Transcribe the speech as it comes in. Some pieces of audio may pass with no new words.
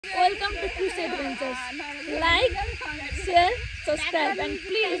Welcome to Fish Adventures. Like, share, subscribe, and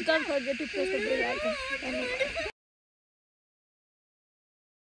please don't forget to press the bell icon.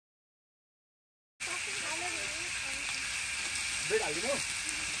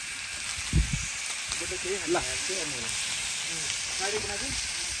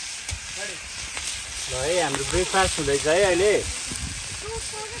 हाम्रो breakfast हुँदैछ है अहिले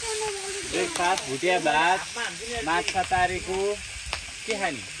breakfast Bhutia भात माछा तारेको के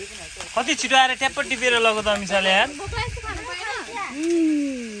खाने कति छिटो आएर ट्याप्प टिपेर लगो त मिसाले यार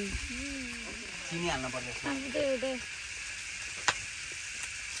चिनी हाल्न पर्छ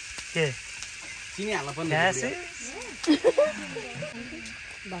के चिनी हाल्न पर्छ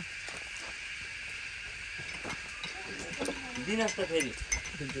दिनस् त फेरि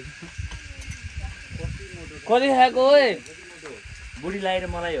कति खाएको ओए बुढी लाएर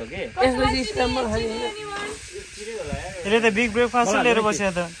मलाई हो के यसपछि स्टम्बर खाने यसले त बिग ब्रेकफास्ट लिएर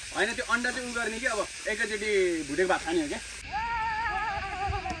बस्यो त हैन त्यो अन्डा चाहिँ उ गर्ने कि अब एकैचोटी भुटेको भात खाने हो के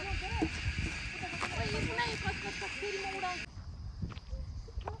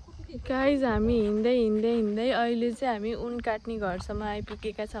गाइज हामी हिँड्दै हिँड्दै हिँड्दै अहिले चाहिँ हामी उन काट्ने घरसम्म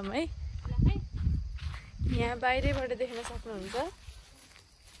आइपुगेका छौँ है यहाँ बाहिरैबाट देख्न सक्नुहुन्छ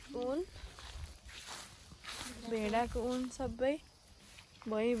उन भेडाको उन सबै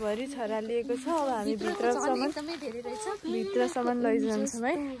भइभरि छरालिएको छ अब हामी भित्रसम्म लैजान्छौँ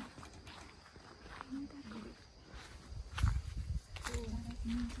है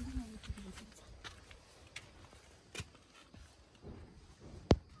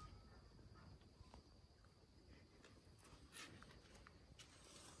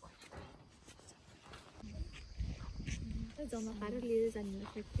जम्मा पारेर लिएर जाने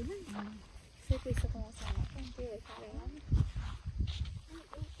फ्याक्ट्रीमा पैसा कमाउँछ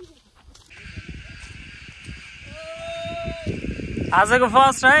आजको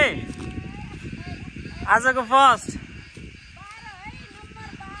फर्स्ट है आजको फर्स्ट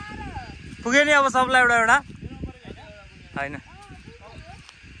पुग्यो नि अब सबलाई एउटा एउटा होइन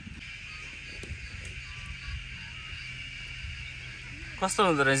कस्तो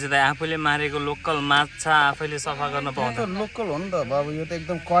हुँदो रहेछ त आफूले मारेको लोकल माछा आफैले सफा गर्न पाउँछ लोकल हो नि त बाबु यो त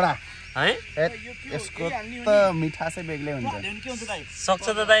एकदम कडा है यसको त मिठासै बेग्लै हुन्छ सक्छ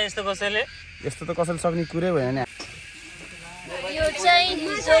त दाइ यस्तो कसैले सक्ने कुरै भएन नि यो चाहिँ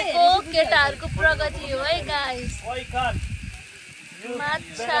हिजोको केटाहरूको प्रगति हो है गाइस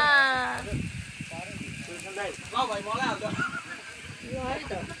माछा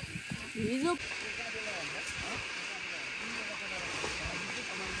हिजो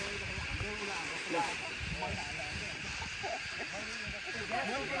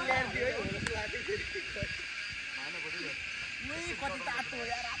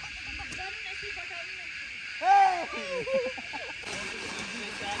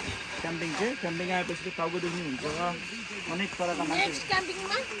क्याम्पिङ आएपछि टाउको दुख्ने हुन्छ अनेक तरहका नेक्स्ट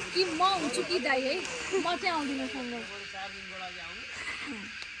क्याम्पिङमा कि म हुन्छु कि दाइ है म चाहिँ आउँदिनँ सँगै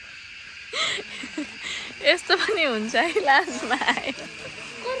यस्तो पनि हुन्छ है लास्टमा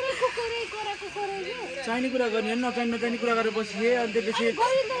चाहिने कुरा गर्ने नचाहिने कुरा गरेर बसिए अनि त्यसपछि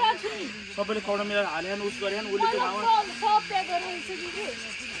सबैले कौडा मिलाएर हालेन उस गरेन उसले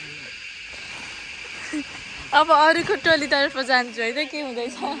अब अरूको टोलीतर्फ जान्छु है त के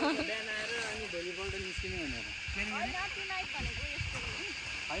हुँदैछ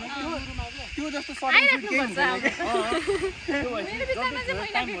त्यो जस्तो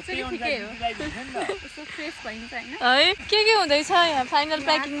है के हुँदैछ यहाँ फाइनल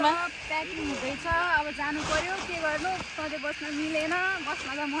प्याकिङमा प्याकिङ हुँदैछ अब जानु पर्यो के गर्नु सधैँ बस्न मिलेन बस्न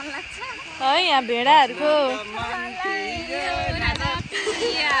त मन लाग्छ है यहाँ भेडाहरूको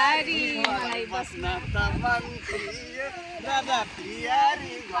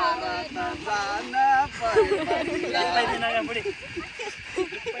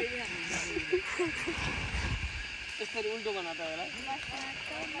उल्टो बना त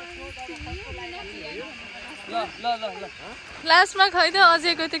लास्टमा खै त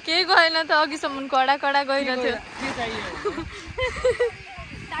अझैको त केही गएन त अघिसम्म कडा गइरहेको थियो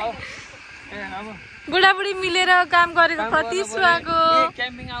बुढाबुढी मिलेर काम गरेको कति सुहाएको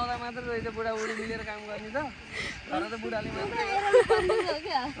क्याम्पिङ आउँदा मात्र रहेछ बुढाबुढी मिलेर काम गर्ने त घर त बुढाले मात्र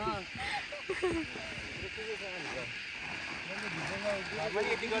घरमा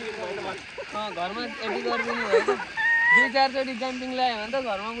यति गरिदिनु भयो त 2-4 चोटि क्याम्पिङ ल्यायो भने त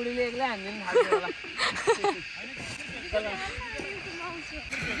घरमा बुढीले एक्लै हान्दिनु थाल्छ होला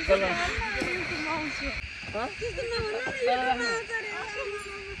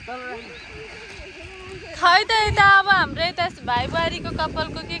खै त यता अब हाम्रो यता भाइ बुहारीको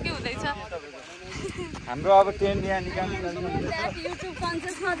कपालको के हुँदैछ हाम्रो अब टेन्ट यहाँ निकाल्नु युट्युब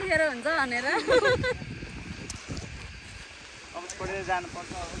कन्सेप्ट नदेखेर हुन्छ भनेर अब छोडेर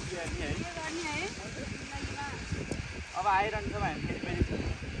जानुपर्छ अब के गर्ने है अब आइरहन्छ हामी फेरि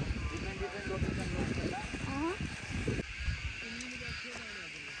डिफ्रेन्ट लोकेसन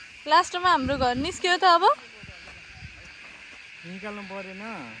लास्टमा हाम्रो घर निस्क्यो त अब निकाल्नु परेन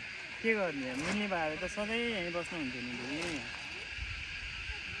के गर्ने मिल्ने भएर त सधैँ यहीँ बस्नुहुन्थ्यो नि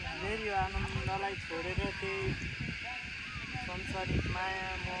फेरि यो आनन्दलाई छोडेर त्यही संसारिक माया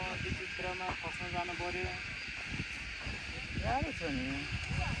म विचित्रमा फस्न जानु पर्यो गाह्रो छ नि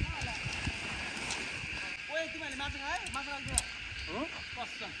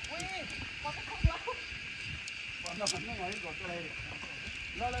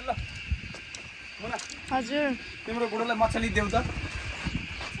हजुर तिम्रो बुढोलाई मछली देऊ त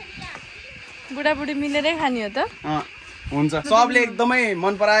बुढाबुढी मिलेरै खाने हो त हुन्छ सबले एकदमै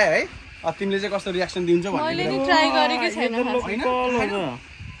मन परायो है तिमीले चाहिँ कस्तो रियाक्सन दिन्छौ मैले नि ट्राई गरेकै छैन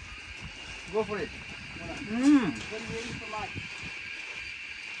गो फर इट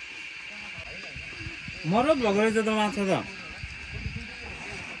मरो भएको रहेछ त माछा त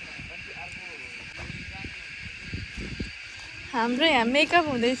हाम्रो यहाँ मेकअप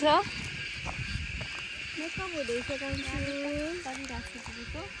हुँदैछ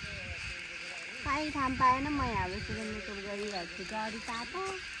काहीँ ठाउँ पाएन म यहाँ मेकअप गरिरहेको छु गाडी तातो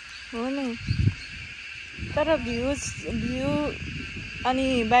हो नि तर भ्यू अनि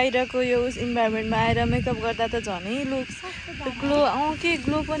बाहिरको यो इन्भाइरोमेन्टमा आएर मेकअप गर्दा त झनै लुक ग्लो के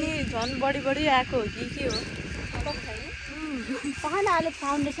ग्लो पनि झन् बढी आएको हो कि के हो पखान अहिले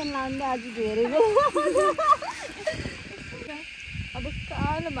फाउन्डेसन लाउँदा आज धेरै अब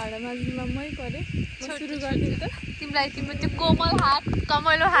कालो भाँडा माझ्नुमा मै परेँ सुरु गरिदिउँ त तिमीलाई तिम्रो त्यो कोमल हात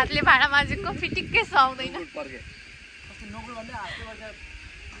कमलो हातले भाँडा माझेको फिटिक्कै सुहाउँदैन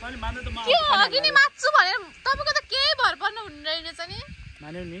के हो अघि नि माग्छु भनेर तपाईँको त केही भर पर्नु हुने रहेछ नि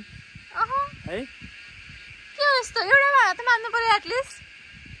मान्यौ नि अह है के हो यस्तो एउटा भाँडा त मान्नु पर्यो एटलिस्ट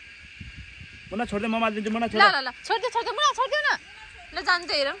मुना छोड्दै म मादिन्छु मुना ल ल ल छोड्देऊ मुना छोड्देऊ न ल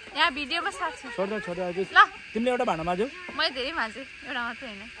जान्छु हेरौँ यहाँ भिडियोमा साथ छ छोड्दै हजुर ल तिमीले एउटा भाँडा माझ्यौ मैले धेरै माझेँ एउटा मात्रै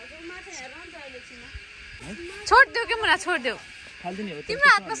होइन छोड्देऊ कि मुना छोड्देऊ फाल्दिने हो तिम्रो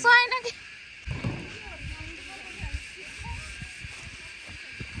हातमा सुहाएन कि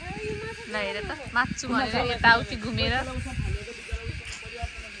ल हेर त माग्छु भनेर यताउति घुमेर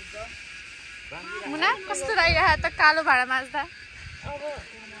मुना कस्तो लागिरहेको त कालो भाँडा माझ्दा अब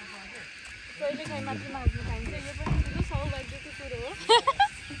कहिलेकाहीँ मात्र माझ्नु पाइन्छ यो पनि ठुलो सौभाग्यको कुरो हो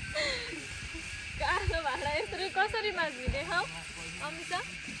कालो भाँडा यसरी कसरी माझ्ने हौ अमिता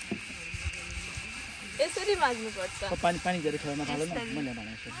यसरी माझ्नुपर्छ पानी धेरै छोड्न थाल्यो नि मैले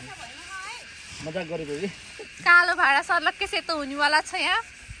भने मजाक गरेको कि कालो भाँडा सर्लक्कै सेतो हुनेवाला छ यहाँ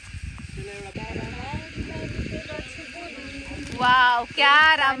वाउ क्या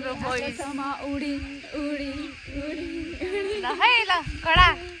राम्रो भोइस ल है ल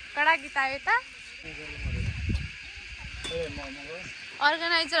कडा गीत आयो त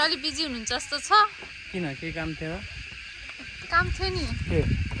अर्गनाइजर अलि बिजी हुनुहुन्छ जस्तो छ किन के काम थियो काम थियो नि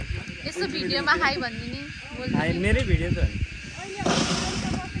यसो भिडियोमा हाई भनिदिने मेरै भिडियो त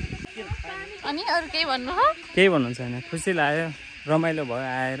अनि अरू केही भन्नु हो केही भन्नु छैन खुसी लाग्यो रमाइलो भयो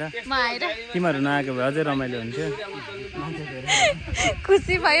आएर म आएर तिमीहरू नआएको भए अझै रमाइलो हुन्थ्यो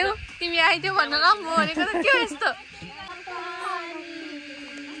खुसी भयो तिमी आइदियो भन्न ल म भनेको त के हो यस्तो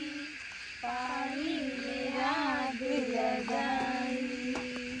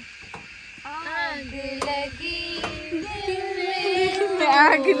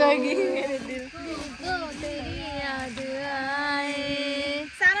आग लगी मेरे दिल को तेरी याद आए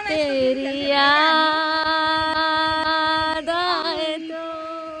तेरी याद आए तो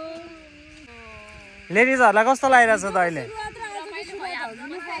लेडिजहरूलाई कस्तो लागिरहेछ त अहिले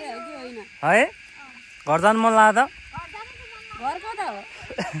है घर जानु मन लाग्यो त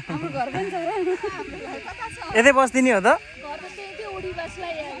यतै बस्दिने हो त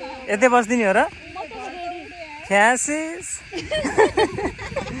यतै बस्दिने हो र ख्यासिस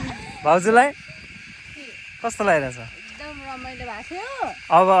भाउजूलाई कस्तो लागिरहेछ एकदम रमाइलो भएको थियो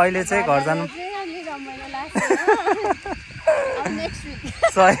अब अहिले चाहिँ घर जानु रमाइलो लाग्छ नेक्स्ट विक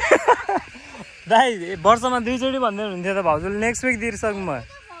सही दाइ वर्षमा 2 चोटि भन्दै हुन्थ्यो त भाउजूले नेक्स्ट विक दिइसक्नु भयो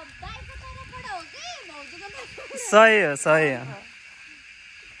सही हो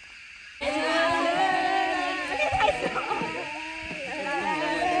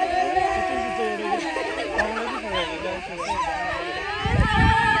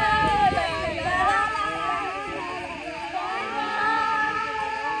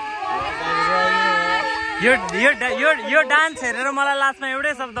यो डान्स हेरेर मलाई लास्टमा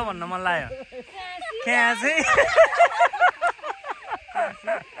एउटै शब्द भन्न मन लाग्यो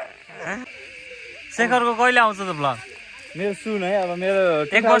शेखरको कहिले आउँछ त ब्लग मेरो सुन है अब मेरो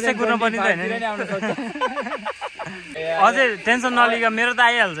 1 वर्ष कुर्न पनि छैन अझै टेन्सन नलिगा मेरो त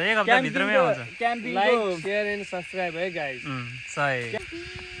आइहाल्छ 1 हप्ता भित्रमै आउँछ लाइक शेयर एन्ड सब्स्क्राइब है गाइस सही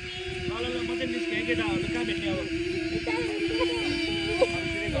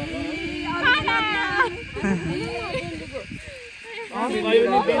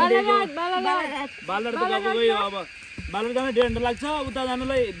बालर त गयो अब बालर जान 1.5 घण्टा लाग्छ उता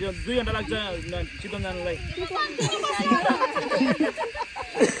जानुलाई 2 घण्टा लाग्छ चितवन जानुलाई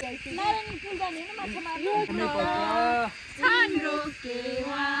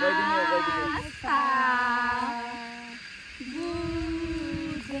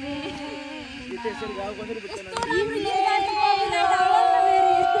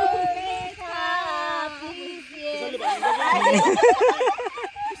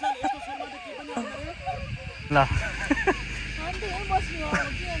ल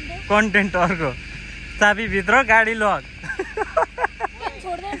कन्टेन्ट अर्को चाबी भित्र गाडी लक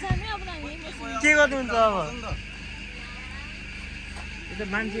के गर्नुहुन्छ अब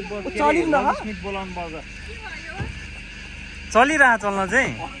चलिरह चल्न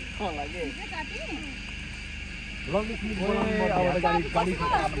चाहिँ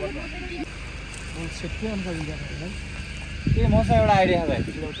मसँग एउटा आइडिया भाइ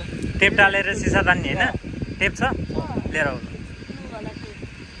टेप टालेर सिसा तान्ने होइन टेप छ लिएर आउनु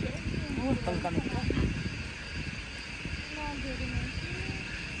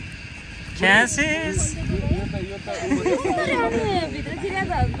क्यासिस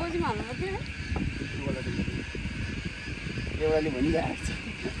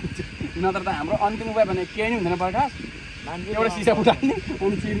नत्र त हाम्रो अन्तिम उपाय भने केही नै हुँदैन प्रकाश एउटा सिसा उठाल्ने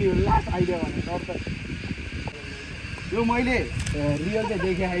अनि चिर्ने लास्ट आइडिया भने त यो मैले रियल चाहिँ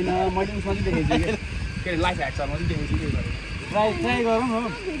देखेँ होइन मैले उसमा चाहिँ देखेको छु के अरे लाइफ ह्याक्सरमा चाहिँ देखेको छु ट्राई गरौँ न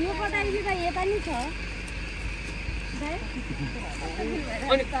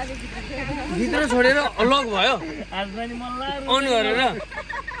अनि भित्र छोडेर अलग भयो अन गरेर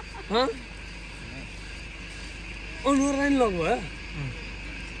अनुहार लग भयो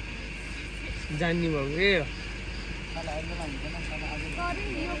जान्ने भएको ए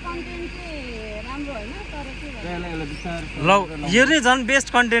ल यो नै झन् बेस्ट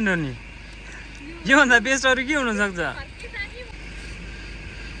कन्टेन्ट हो नि योभन्दा बेस्ट अरू के हुनसक्छ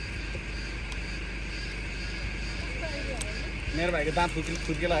मेरो भाइको दाँत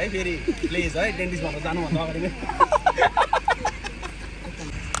फुत्केला है फेरि प्लिज है डेन्टिस्ट भएर जानुभन्दा अगाडि नै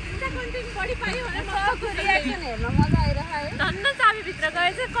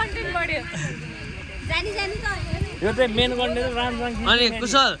यो चाहिँ मेन कन्टेन्ट राम्रोसँग अनि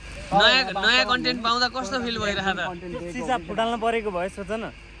कुशल नयाँ कन्टेन्ट पाउँदा कस्तो फिल भइरहेको त सिसा फुटाल्न परेको भए सोच न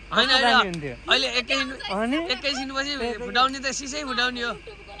होइन अहिले एकैछिनपछि फुटाउने त सिसै फुटाउने हो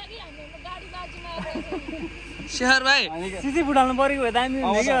शेखर भाइ सिसी फुटाल्नु परेको भए दामी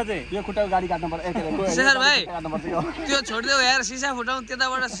हुन्थ्यो कि अझै यो खुट्टाको गाडी काट्नु पर्छ शेखर भाइ त्यो छोडिदेऊ यार सिसा फुटाउँ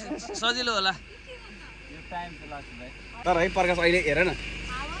त्यताबाट सजिलो होला तर है प्रकाश अहिले हेर न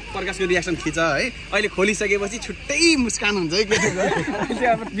प्रकाशको रियाक्सन खिच है अहिले खोलिसकेपछि छुट्टै मुस्कान हुन्छ है केटीको अहिले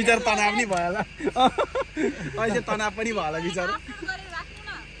अब विचार तनाव पनि भयो होला अहिले तनाव पनि भयो होला विचार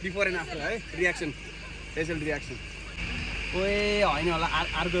बिफोर एन्ड आफ्टर है रियाक्सन फेसियल रियाक्सन ओए होइन होला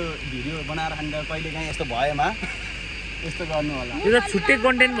अर्को भिडियो बनाएर खान्छ कहिले काहीँ यस्तो भएमा यस्तो गर्नु होला यो त छुट्टै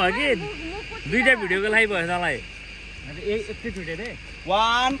कन्टेन्ट भयो कि 2टा भिडियोको लागि भयो तँलाई यति छुट्यो रे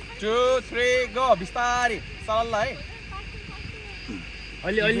 1 2 3 गो बिस्तारै सरल है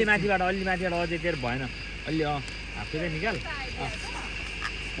अलि माथिबाट अझै तेरो भएन अलि हाफै निकाल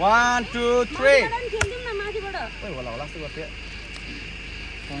 1 2 3 ओइ होला जस्तो गर्थ्यो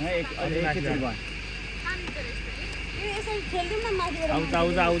अलि माथिबाट भयो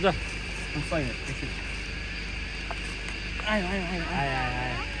आउँछ आयो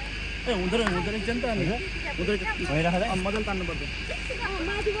हुँदो रहेछ नि त भइरहेको मजाले तान्नुपर्छ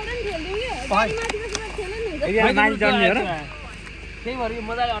माथि चढ्ने हो र त्यही भएर यो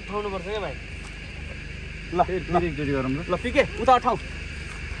मजाले अठाउनुपर्छ क्या भाइ ल फेरि एकचोटि गरौँ ल पिके उता अठाउ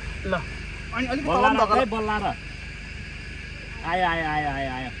ल अनि अलिक बल्लाएर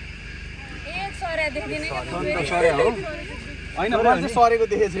आयो सरे हो होइन मैले चाहिँ सरेको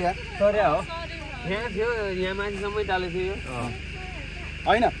देखेको छु यहाँ सरे हो यहाँ थियो यहाँ माथिसम्मै डालेको थियो यो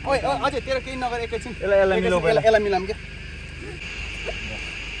होइन ओइ अझै तेरो केही नगर एकैछिन यसलाई मिलाऊँ क्या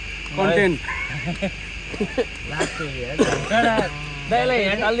कन्टेन्ट दाइलाई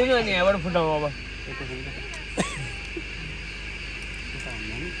यहाँ टालिदिनु अनि यहाँबाट फुटाउँ अब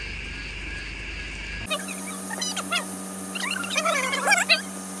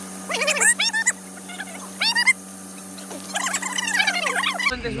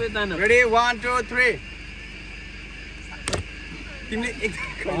त्यसपछि तान रेडी 1 2 3 तिमीले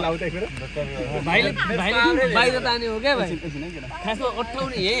एकदम लाउदै फेर भाइले बाहिर तान्ने हो क्या भाइ खासमा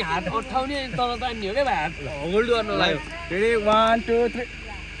अट्ठाउने यही हात अट्ठाउने अनि तल तान्ने हो क्या भाइ हात होल्ड गर्नु लाग्यो रेडी 1 2 3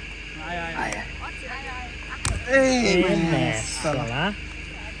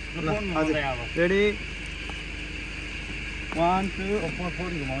 रेडी 1 2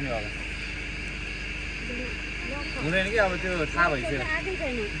 फोन घुमाउने होला हुँदैन कि अब त्यो थाहा भइसक्यो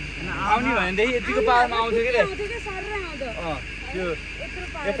आउने भनेदेखि यतिको पावरमा आउँथ्यो कि त्यो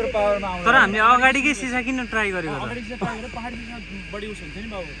यत्रो पावरमा आउँछ तर हामीले अगाडिकै सिसा किन ट्राई गरेको त अगाडि चाहिँ ट्राई गरेर पहाडी सिसामा बढी उस हुन्छ नि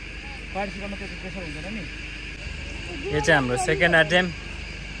बाबु पहाडी सिसामा त्यस्तो प्रेसर हुँदैन नि यो चाहिँ हाम्रो सेकेन्ड अटेम्प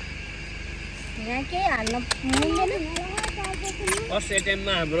यहाँ केही हाल्न मिल्दैन फर्स्ट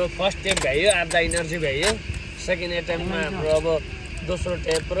एटेम्पमा हाम्रो फर्स्ट टेप भ्यायो आधा इनर्जी भ्यायो सेकेन्ड एटेम्पमा हाम्रो अब दोस्रो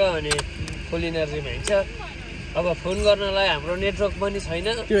टेप र अनि फुल इनर्जी भ्याइन्छ अब फोन गर्नलाई हाम्रो नेटवर्क पनि छैन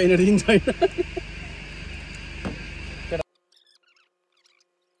त्यो एनर्जी छैन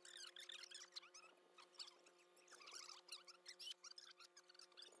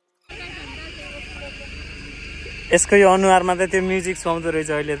यसको यो अनुहारमा त त्यो म्युजिक सुहाउँदो रहेछ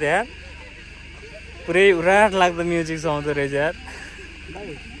अहिले त यार पुरै उराट लाग्दो म्युजिक सुहाउँदो रहेछ यार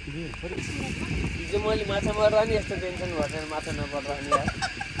हिजो मैले माछा मर्दा नि यस्तो टेन्सन भएन माछा नपर्दा नि यार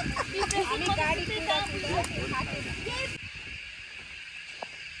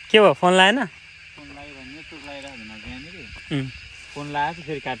के भयो फोन लाएन फोन लाग्यो भने टुक लगाइरहेको हुन यहाँनिर फोन लगाएपछि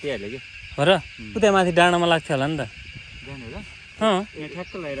फेरि काटिहाल्यो कि हो र उतै माथि डाँडामा लाग्थ्यो होला नि त जाने हो र अँ यहाँ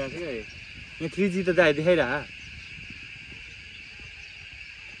ठ्याक्क लगाइरहेको थियो यहाँ 3G त देखाइरह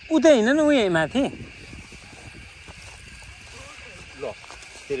उतै होइन नि उयो माथि ल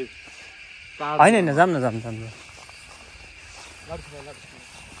फेरि होइन होइन जाऊँ न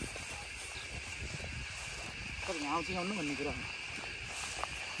आउँछ आउनु भन्ने कुरा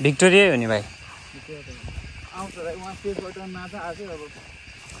भिक्टोरिया हो नि भाइ आउँछ भाइ उहाँ स्टेज बटनमा त आएको अब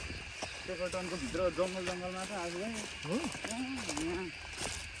स्टेज बटनको भित्र जङ्गलमा त आएको हो यहाँ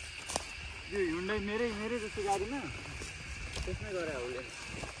यो हुन्डै मेरै जस्तो गाडीमा त्यसमै गरे उसले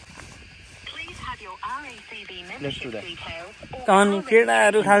अनि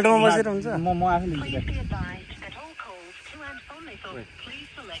केटाहरू खाल्टोमा बसेर हुन्छ म आफै लिन्छु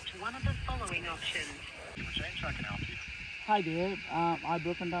Hi there, I've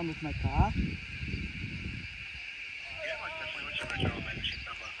broken down with my car.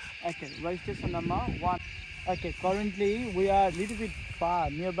 Okay, registration number 1. Okay, currently we are a little bit far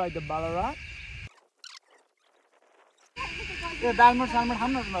nearby the Ballarat. Yeah, Dalmar Salmar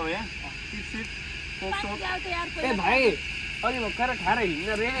Hamna now, yeah? Sit. ए भाइ अघि भर्खर खाएर हिँड्न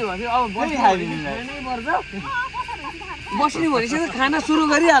रेडी भयो अब बस्नै पर्छ बस्ने भनेपछि त खाना सुरु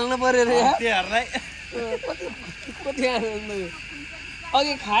गरिहाल्नु पर्यो रे कति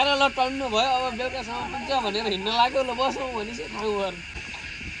अघि खाएर ल टन्नु भयो अब बेलुकासम्म पुग्छ भनेर हिँड्न लाग्यो ल बसौँ भनेपछि खाउँ गर्नु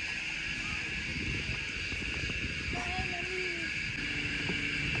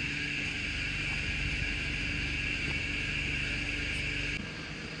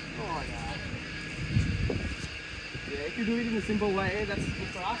If you do it in a simple way, that's good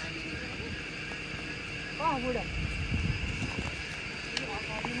for us. Oh, budak.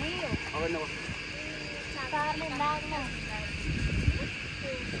 Oh, no.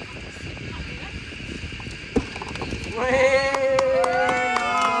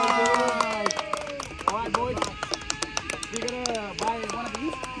 Alright, boys. We're gonna buy one of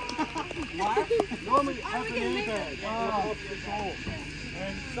these. Why? Normally, after the iPad.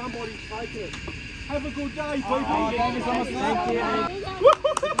 And somebody's cycling. Have a good day, people. Thank you so much. Thank you.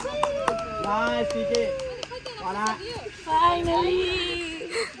 Nice, TK. Finally.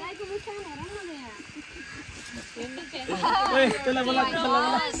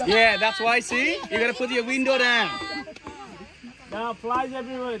 Yeah, that's why, see? You gotta put your window down. Now, flies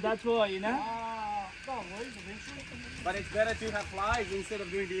everywhere, that's why, you know? But it's better to have flies instead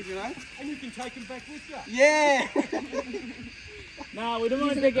of doing this, you know? And you can take them back with you. Yeah! No, we don't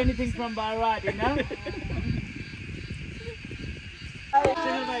want to take anything from Ballarat, you know?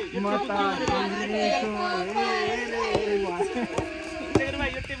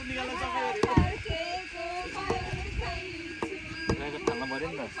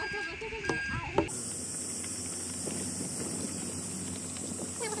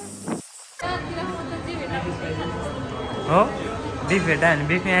 हो beef भेट्दा हामी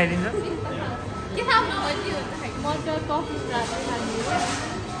बिफमै आइदिन्छ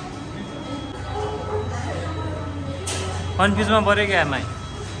कन्फ्युजमा पऱ्यो क्या Amai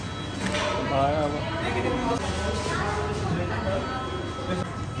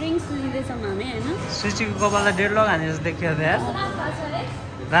drinks लिँदैछौँ हामी होइन सुचीको कपाललाई डेढ लग हाने जस्तो देखियो त यार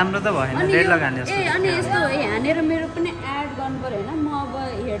राम्रो त भएन अनि डेढ यो- लगाने ए अनि यस्तो हो यहाँनिर मेरो पनि एड गर्नु पर्यो होइन म अब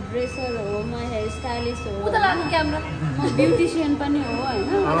हेयर ड्रेसर हो म हेयर स्टाइलिस्ट हो म ब्युटिसियन पनि हो होइन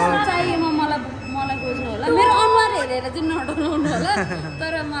चाहिएमा मलाई खोज्नु होला मेरो अनुहार हेरेर चाहिँ नडराउनु होला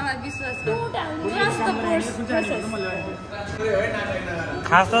तर मलाई विश्वास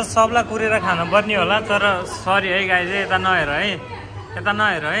खास त सबलाई कुरेर खानुपर्ने होला तर सरी है गाई चाहिँ यता नहेर है यता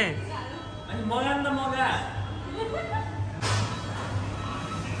नहेर है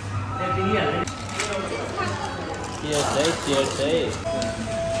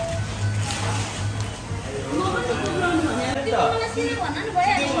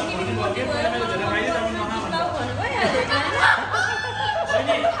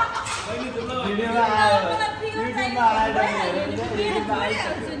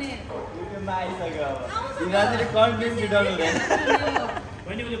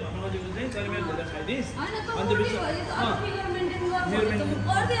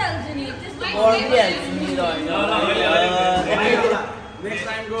नेक्स्ट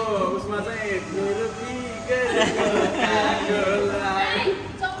टाइमको उसमा चाहिँ मेरो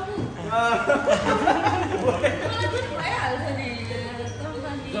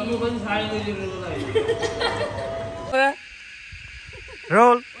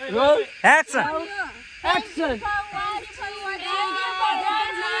रोल एक्सन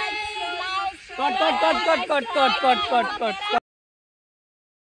कट